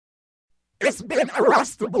It's been a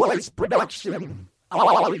RASTABOYZ production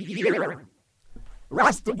all year.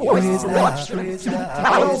 RASTABOYZ production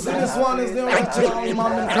 2000. This one is the original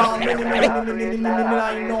man called many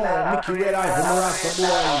I know. Mickey Red Eye from the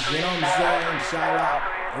RASTABOYZ. You know what I'm saying? Shout out.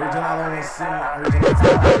 Original OSC.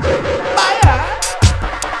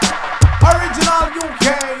 Original UK.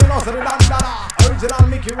 You know, so the Dandana. Original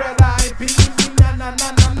Mickey Red Eye.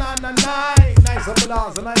 Nice up the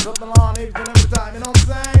dance, nice up the lawn, each and every time, you know what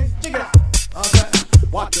I'm saying? Check it out, okay?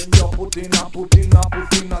 Watching you put in a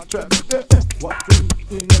trap. What will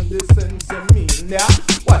you in the sense of me now?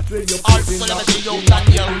 What will you put in a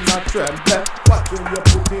trap? What will you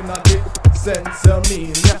put in a sense of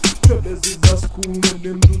me now? Travis is a school when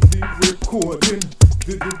them do the recording,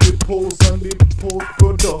 the post and the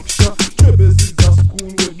post-production. Travis is a school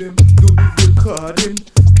when them do the recording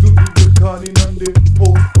and the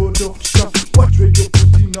post-production. What will you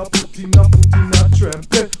put in a trap?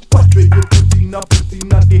 What will you put in a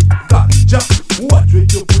the ganja? What will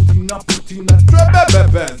you put in a trap?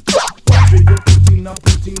 What will you put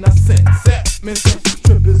in a sense? Me say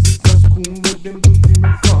Travis is a school where them do the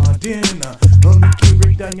recording. Now Mickey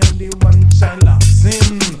Red Eye and the one child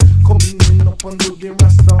accent coming in up and do the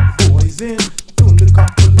RASTABOYZ in. Doing the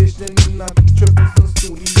compilation in a Travis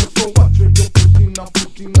studio. So what will you put in a trap?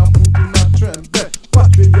 What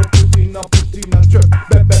will you put in a trap?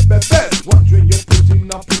 What will you put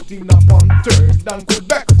in a third and go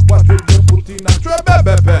back? What will you put in a trap?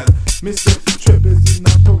 Me say Travis in a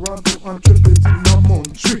Toronto and Travis in a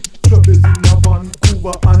Montreal, Travis in a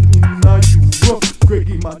Vancouver and in a Europe.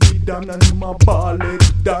 Greggy Madidan and him a ballet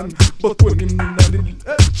dan, but when him in a little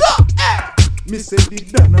me say the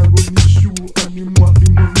Dan a run the shoe and him want the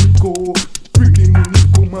money go. Bring the money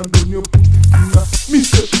come and then you put it in a. Me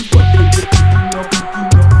say what will you put in a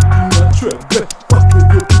trap? What will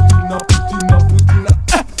you put in a what will you put in a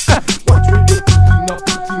trap? What will you put in a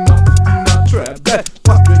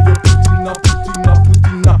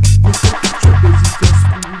me say Travis is the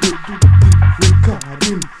school they do the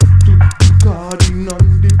recording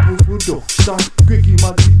and the post-production. Greggy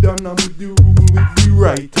Madidan and with the rule with the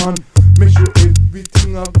right hand. Make sure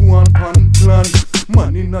everything a go on plan.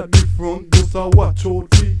 Man in a the front just a watch out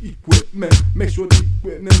the equipment. Make sure the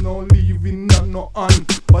equipment no leaving and no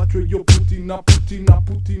hand. What will you put in a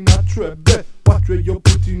trap? What will you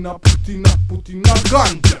put in a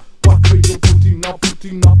ganja? What will you put in a trap?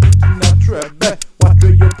 What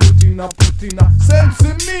will you put in a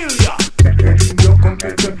sensimilia? When you come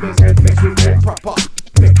to the best, make sure you proper.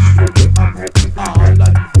 Make sure you have all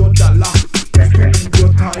of your dollar. Spend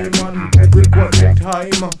your time and record your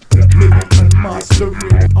time. Make and master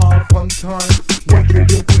it up on time. What will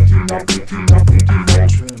you put in a trap? What will you put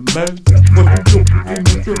in a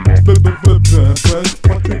trap?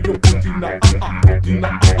 What will you put in a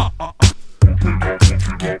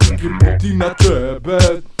trap?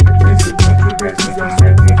 This is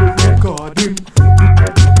recording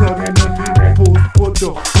and the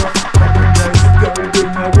post-production. Nice girl when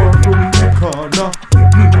I walk from the corner.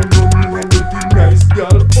 Me no know when the nice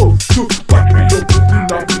girl up to. What will you put in a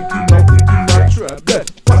trap?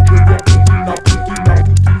 What will you put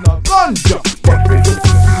in a ganja? What will you put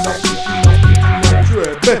in a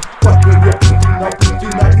trap? What will you put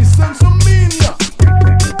in a the sensomania?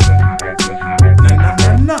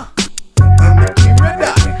 Na Mickey Red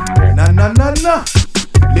Eye. Na Lane a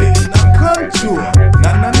contour. Na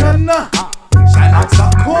Shalax a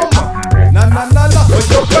coma. Na What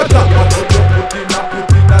you better? What you put in a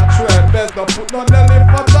trap? Best don't put no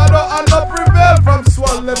elephant and no prevail from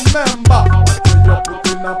swollen member. What will you put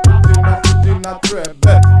in a trap?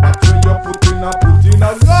 What will you put in a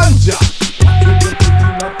ganja? What will you put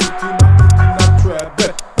in a trap?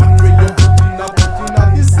 What will you put in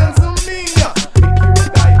the sensomania? Mickey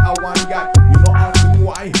Red Eye a one guy. You know asking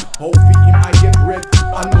why? How for him I get red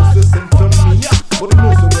and no se sentomia. But you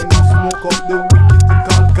know so when you smoke up the wicked thing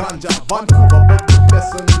called ganja. Vancouver but the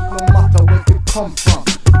best and no matter where it come from.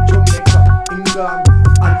 Jamaica, England,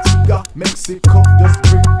 Antigua, Mexico. Just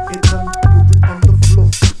bring it and put it on the floor.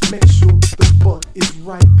 Make sure the bud is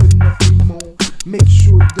ripe and nothing more. Make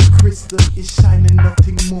sure the crystal is shining,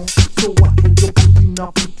 nothing more. So what will you put in a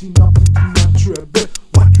trap?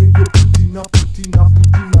 What will you put in a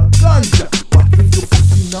ganja? What will you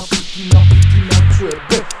put in a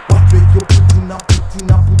trap? What will you put in a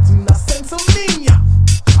sensomania?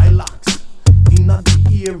 Relax in the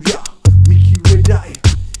area. Mickey Red Eye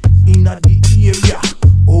in the area.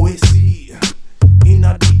 OSC in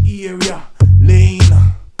the area. Lane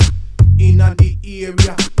in the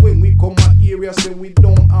area. When we come out area, say we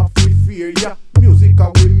don't have to fear ya. Music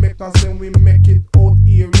we make and say we make it out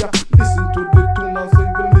area. Listen to the tune and say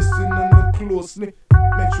we listen in the clue. closely.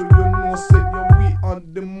 Make sure you know, say, we are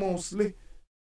the mostly.